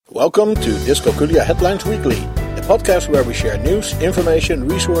Welcome to Dyscalculia Headlines Weekly, a podcast where we share news, information,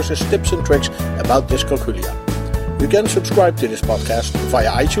 resources, tips and tricks about dyscalculia. You can subscribe to this podcast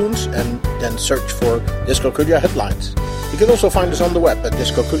via iTunes and then search for Dyscalculia Headlines. You can also find us on the web at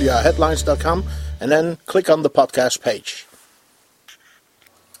dyscalculiaheadlines.com and then click on the podcast page.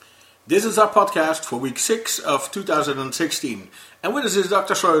 This is our podcast for week 6 of 2016. And with us is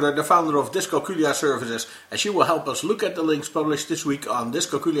Dr. Schroeder, the founder of Dyscalculia Services, and she will help us look at the links published this week on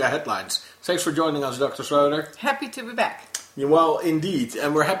Dyscalculia Headlines. Thanks for joining us, Dr. Schroeder. Happy to be back. Well, indeed.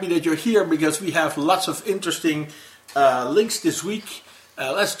 And we're happy that you're here because we have lots of interesting links this week.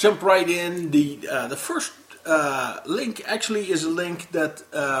 Let's jump right in. The first link actually is a link that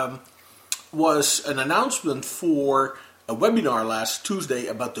was an announcement for a webinar last Tuesday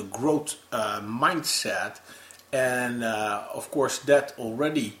about the growth mindset. And of course that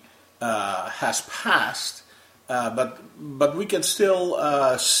already has passed, but we can still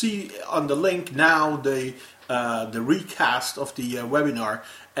see on the link now the recast of the webinar.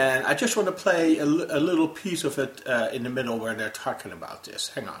 And I just want to play a little piece of it in the middle where they're talking about this.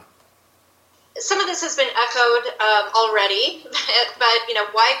 Hang on. Some of this has been echoed already, but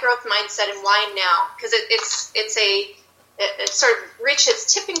why growth mindset and why now? Because it sort of reached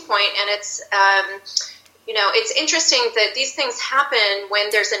its tipping point, and it's it's interesting that these things happen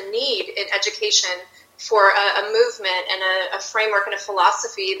when there's a need in education for a movement and a framework and a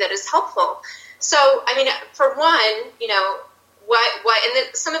philosophy that is helpful. So, for one, why,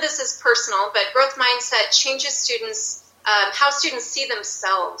 and some of this is personal, but growth mindset changes students, how students see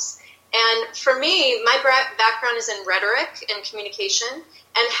themselves. And for me, my background is in rhetoric and communication,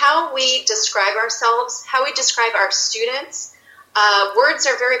 and how we describe ourselves, how we describe our students. Words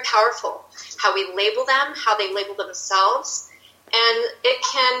are very powerful. How we label them, how they label themselves, and it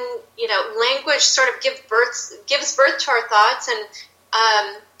can, language sort of gives birth to our thoughts, and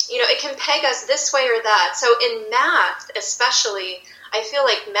it can peg us this way or that. So in math, especially, I feel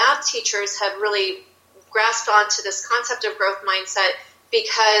like math teachers have really grasped onto this concept of growth mindset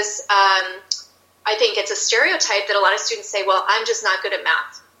because I think it's a stereotype that a lot of students say, "Well, I'm just not good at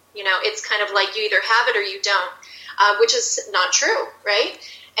math." It's kind of like you either have it or you don't, which is not true, right?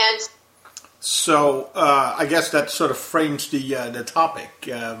 And so I guess that sort of frames the topic.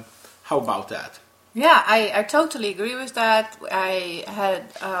 How about that? Yeah, I totally agree with that. I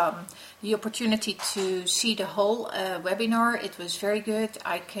had the opportunity to see the whole webinar. It was very good.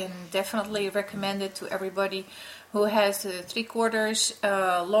 I can definitely recommend it to everybody who has 3/4.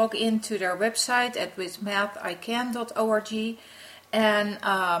 Log into their website at withmathican.org and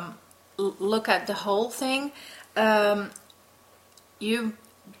look at the whole thing. You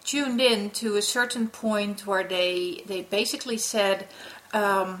tuned in to a certain point where they basically said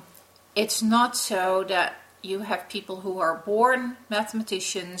it's not so that you have people who are born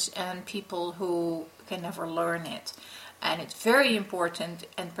mathematicians and people who can never learn it. And it's very important,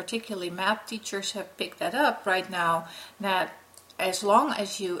 and particularly math teachers have picked that up right now, that as long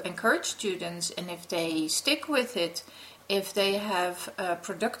as you encourage students and if they stick with it, if they have a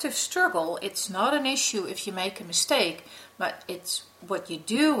productive struggle, it's not an issue if you make a mistake, but it's what you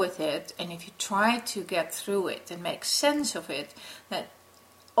do with it, and if you try to get through it and make sense of it, that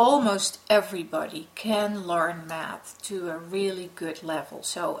almost everybody can learn math to a really good level.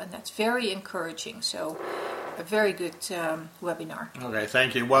 So, and that's very encouraging. So, a very good webinar. Okay,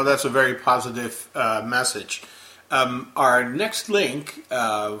 thank you. Well, that's a very positive message. Our next link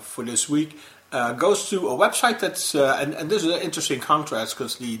for this week goes to a website that's, and this is an interesting contrast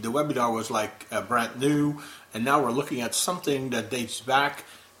because the webinar was like brand new, and now we're looking at something that dates back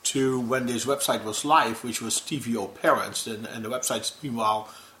to when this website was live, which was TVO Parents, and the website's meanwhile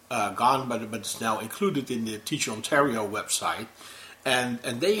gone, but it's now included in the Teacher Ontario website, and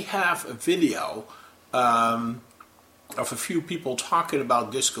they have a video of a few people talking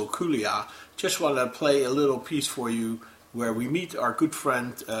about dyscalculia. Just want to play a little piece for you where we meet our good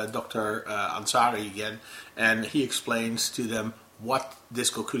friend Dr. Ansari again, and he explains to them what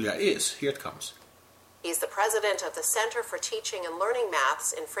dyscalculia is. Here it comes. He's the president of the Center for Teaching and Learning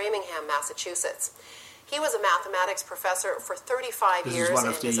Maths in Framingham, Massachusetts. He was a mathematics professor for 35 years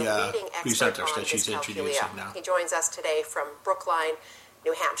and is a leading expert on dyscalculia. He joins us today from Brookline,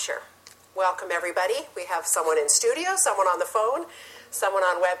 New Hampshire. Welcome, everybody. We have someone in studio, someone on the phone, someone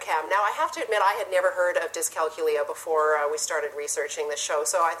on webcam. Now, I have to admit, I had never heard of dyscalculia before we started researching the show,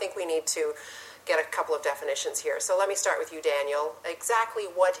 so I think we need to get a couple of definitions here. So let me start with you, Daniel. Exactly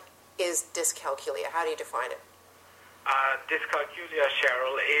what is dyscalculia? How do you define it? Dyscalculia,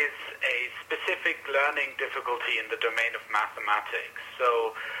 Cheryl, is a specific learning difficulty in the domain of mathematics.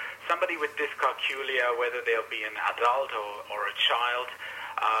 So somebody with dyscalculia, whether they'll be an adult or a child,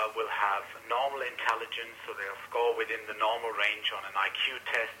 will have normal intelligence, so they'll score within the normal range on an IQ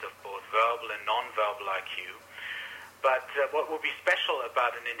test of both verbal and non-verbal IQ. But what will be special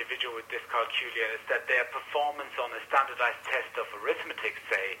about an individual with dyscalculia is that their performance on a standardized test of arithmetic,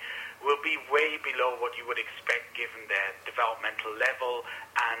 say, will be way below what you would expect given their developmental level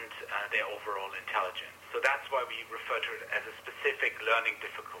and their overall intelligence. So that's why we refer to it as a specific learning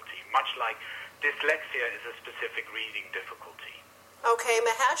difficulty, much like dyslexia is a specific reading difficulty. Okay,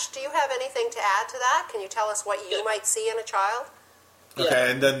 Mahesh, do you have anything to add to that? Can you tell us what you might see in a child?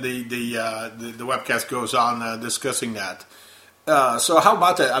 Okay, and then the webcast goes on discussing that. So how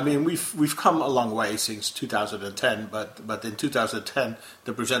about that? I mean, we've come a long way since 2010, but in 2010,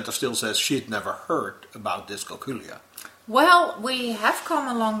 the presenter still says she'd never heard about dyscalculia. Well, we have come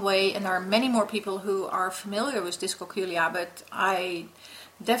a long way, and there are many more people who are familiar with dyscalculia, but I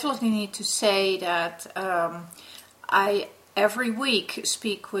definitely need to say that I every week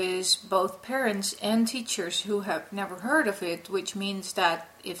speak with both parents and teachers who have never heard of it, which means that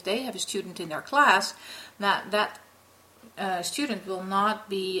if they have a student in their class, that student will not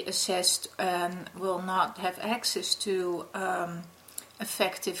be assessed and will not have access to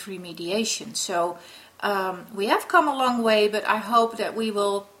effective remediation. So we have come a long way, but I hope that we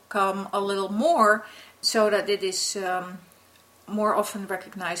will come a little more so that it is more often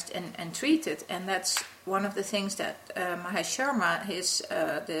recognized and treated. And that's one of the things that Mahesh Sharma,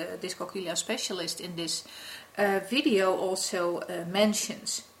 the dyscalculia specialist in this video, also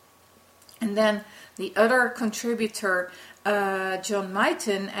mentions. And then the other contributor, John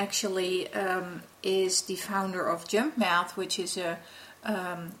Myton, actually is the founder of Jump Math, which is a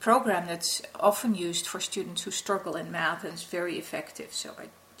program that's often used for students who struggle in math and is very effective. So I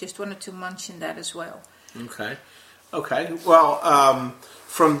just wanted to mention that as well. Okay. Well,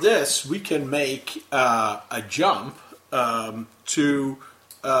 from this we can make a jump to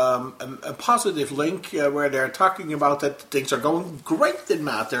a positive link where they're talking about that things are going great in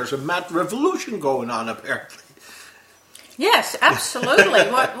math. There's a math revolution going on, apparently. Yes, absolutely.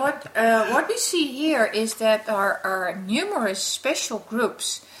 What we see here is that there are numerous special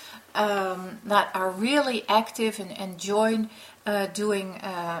groups that are really active and join doing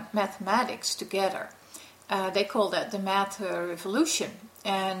mathematics together. They call that the math revolution,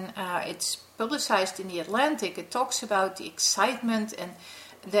 and it's publicized in The Atlantic. It talks about the excitement and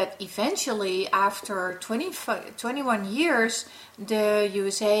that eventually, after 21 years, the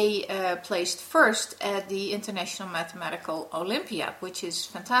USA placed first at the International Mathematical Olympiad, which is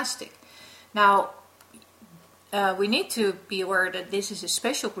fantastic. Now, we need to be aware that this is a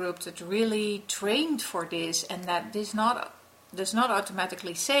special group that really trained for this, and that this does not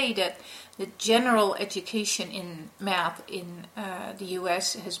automatically say that the general education in math in the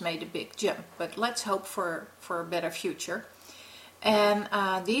US has made a big jump. But let's hope for a better future. And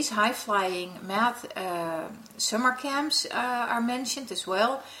these high-flying math summer camps are mentioned as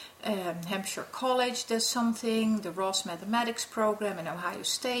well. Hampshire College does something, the Ross Mathematics program in Ohio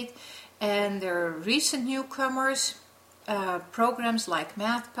State, and there are recent newcomers, programs like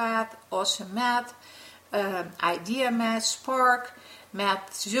MathPath, Awesome Math, Idea Math, Spark,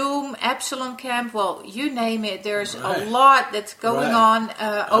 Math Zoom, Epsilon Camp, well, you name it. There's a lot that's going on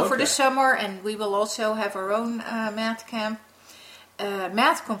over the summer, and we will also have our own math camp.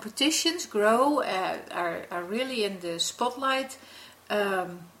 Math competitions grow, are really in the spotlight.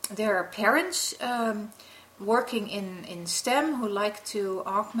 There are parents working in STEM who like to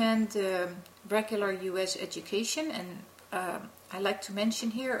augment regular US education, and I like to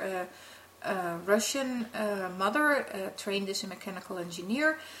mention here a Russian mother trained as a mechanical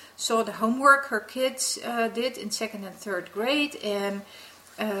engineer, saw the homework her kids did in 2nd and 3rd grade, and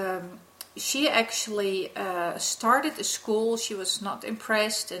she actually started a school. She was not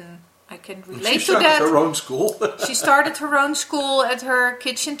impressed, and I can relate to that. She started her own school? She started her own school at her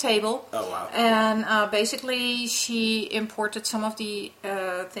kitchen table. Oh, wow. And basically she imported some of the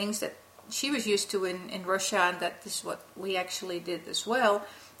things that she was used to in Russia, and that is what we actually did as well,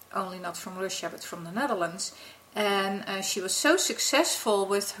 only not from Russia but from the Netherlands. And she was so successful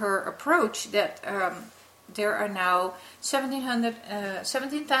with her approach that there are now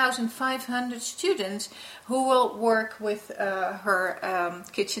 17,500 students who will work with her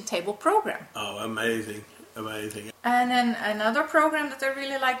kitchen table program. Oh, amazing. Amazing. And then another program that I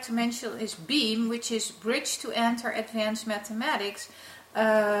really like to mention is BEAM, which is Bridge to Enter Advanced Mathematics,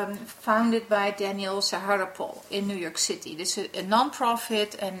 founded by Daniel Zaharapol in New York City. This is a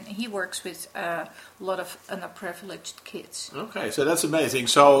non-profit, and he works with a lot of underprivileged kids. Okay, so that's amazing.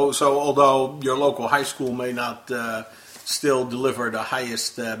 So although your local high school may not still deliver the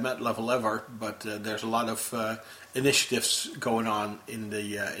highest math level ever, but there's a lot of initiatives going on in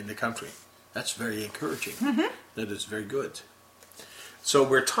the country. That's very encouraging. Mm-hmm. That is very good. So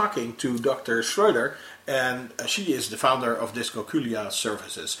we're talking to Dr. Schroeder, and she is the founder of Dyscalculia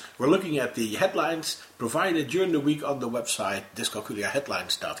Services. We're looking at the headlines provided during the week on the website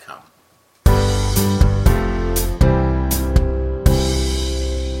dyscalculiaheadlines.com.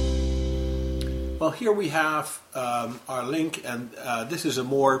 Well, here we have our link, and this is a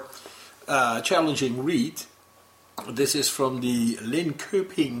more challenging read. This is from the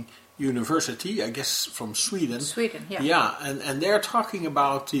Linköping University, I guess from Sweden. Sweden, yeah. Yeah, and they're talking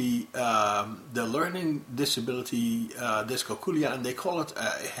about the learning disability, dyscalculia, and they call it a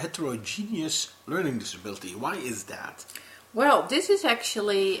heterogeneous learning disability. Why is that? Well, this is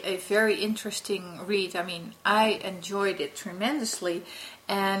actually a very interesting read. I mean, I enjoyed it tremendously,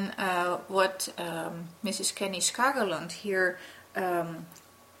 and what Mrs. Kenny Skagerlund here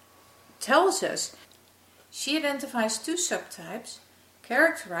tells us, she identifies two subtypes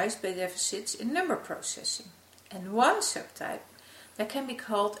characterized by deficits in number processing, and one subtype that can be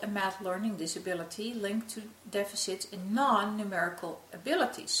called a math learning disability linked to deficits in non-numerical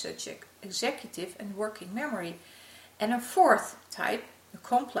abilities such as executive and working memory, and a fourth type, a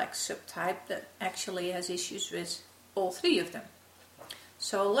complex subtype that actually has issues with all three of them.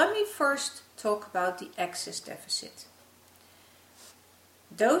 So let me first talk about the access deficit.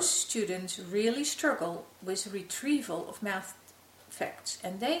 Those students really struggle with retrieval of math facts,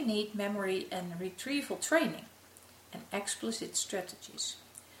 and they need memory and retrieval training and explicit strategies.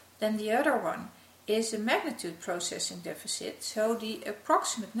 Then the other one is a magnitude processing deficit, so the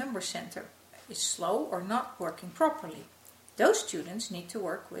approximate number center is slow or not working properly. Those students need to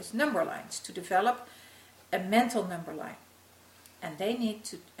work with number lines to develop a mental number line, and they need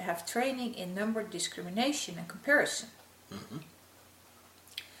to have training in number discrimination and comparison. Mm-hmm.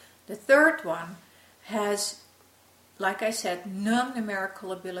 The third one has, like I said,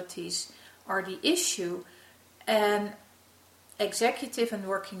 non-numerical abilities are the issue, and executive and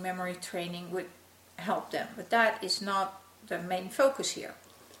working memory training would help them, but that is not the main focus here.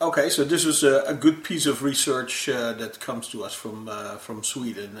 Okay, so this is a good piece of research that comes to us from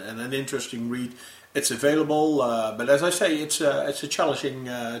Sweden, and an interesting read. It's available, but as I say, it's a challenging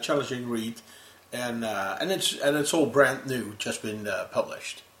read, and it's all brand new, just been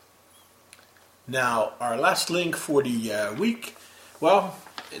published. Now, our last link for the week, well,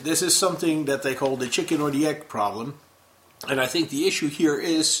 this is something that they call the chicken or the egg problem. And I think the issue here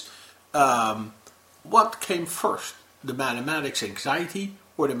is what came first, the mathematics anxiety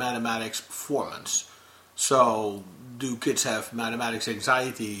or the mathematics performance? So, do kids have mathematics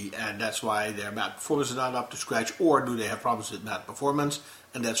anxiety and that's why their math performance is not up to scratch, or do they have problems with math performance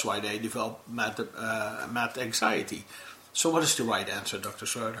and that's why they develop math anxiety? So what is the right answer, Dr.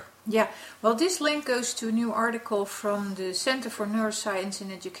 Schroeder? Yeah, well, this link goes to a new article from the Center for Neuroscience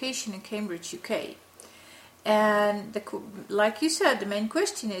in Education in Cambridge, UK. And like you said, the main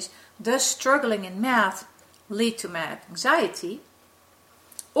question is, does struggling in math lead to math anxiety?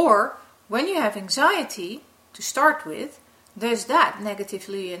 Or, when you have anxiety to start with, does that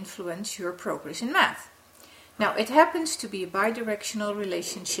negatively influence your progress in math? Now, it happens to be a bidirectional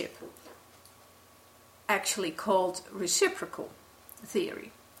relationship, actually called reciprocal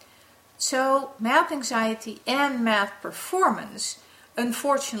theory. So math anxiety and math performance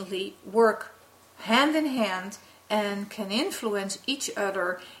unfortunately work hand in hand and can influence each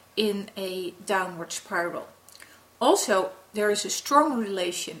other in a downward spiral. Also, there is a strong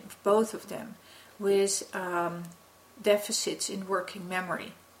relation of both of them with deficits in working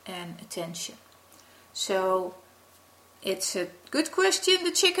memory and attention. So it's a good question,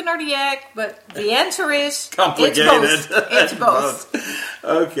 the chicken or the egg, but the answer is complicated. It's both. It's both.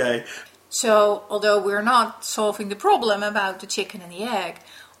 Okay. So, although we're not solving the problem about the chicken and the egg,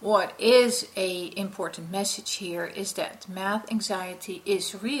 what is an important message here is that math anxiety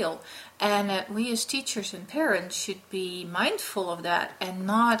is real, and that we as teachers and parents should be mindful of that and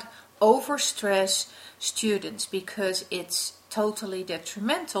not overstress students, because it's totally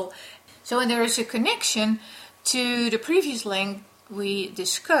detrimental. So, and there is a connection to the previous link we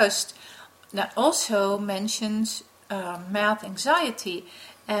discussed that also mentions math anxiety.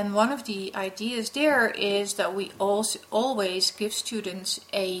 And one of the ideas there is that we also always give students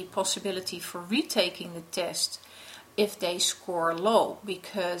a possibility for retaking the test if they score low,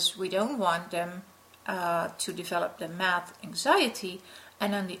 because we don't want them to develop the math anxiety.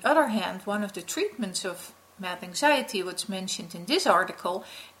 And on the other hand, one of the treatments of math anxiety, what's mentioned in this article,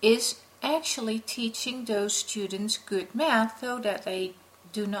 is actually teaching those students good math so that they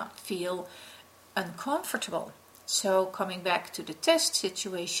do not feel uncomfortable. So coming back to the test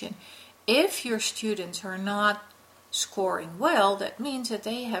situation, if your students are not scoring well, that means that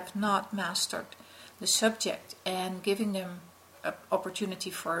they have not mastered the subject, and giving them an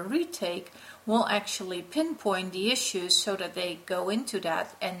opportunity for a retake will actually pinpoint the issues so that they go into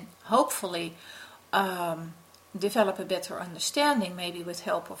that and hopefully develop a better understanding, maybe with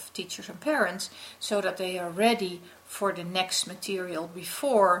help of teachers and parents, so that they are ready for the next material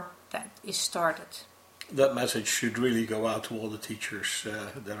before that is started. That message should really go out to all the teachers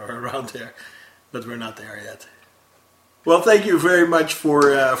that are around there, but we're not there yet. Well, thank you very much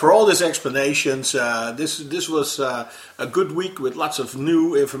for all these explanations. This was a good week with lots of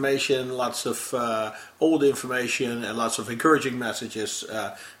new information, lots of old information, and lots of encouraging messages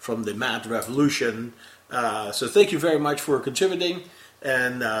from the math revolution. So thank you very much for contributing.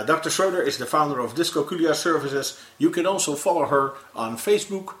 And Dr. Schroeder is the founder of Dyscalculia Services. You can also follow her on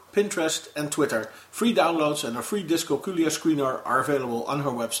Facebook, Pinterest, and Twitter. Free downloads and a free Dyscalculia screener are available on her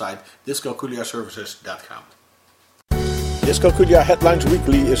website, dyscalculiaservices.com. Dyscalculia Headlines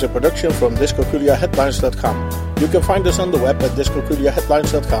Weekly is a production from dyscalculiaheadlines.com. You can find us on the web at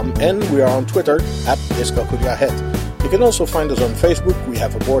dyscalculiaheadlines.com, and we are on Twitter at dyscalculiahead. You can also find us on Facebook. We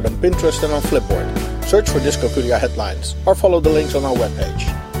have a board on Pinterest and on Flipboard. Search for Dyscalculia Headlines or follow the links on our webpage.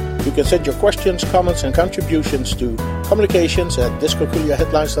 You can send your questions, comments and contributions to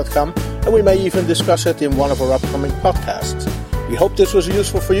communications@dyscalculiaheadlines.com, and we may even discuss it in one of our upcoming podcasts. We hope this was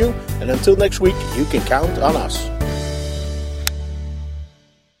useful for you, and until next week, you can count on us.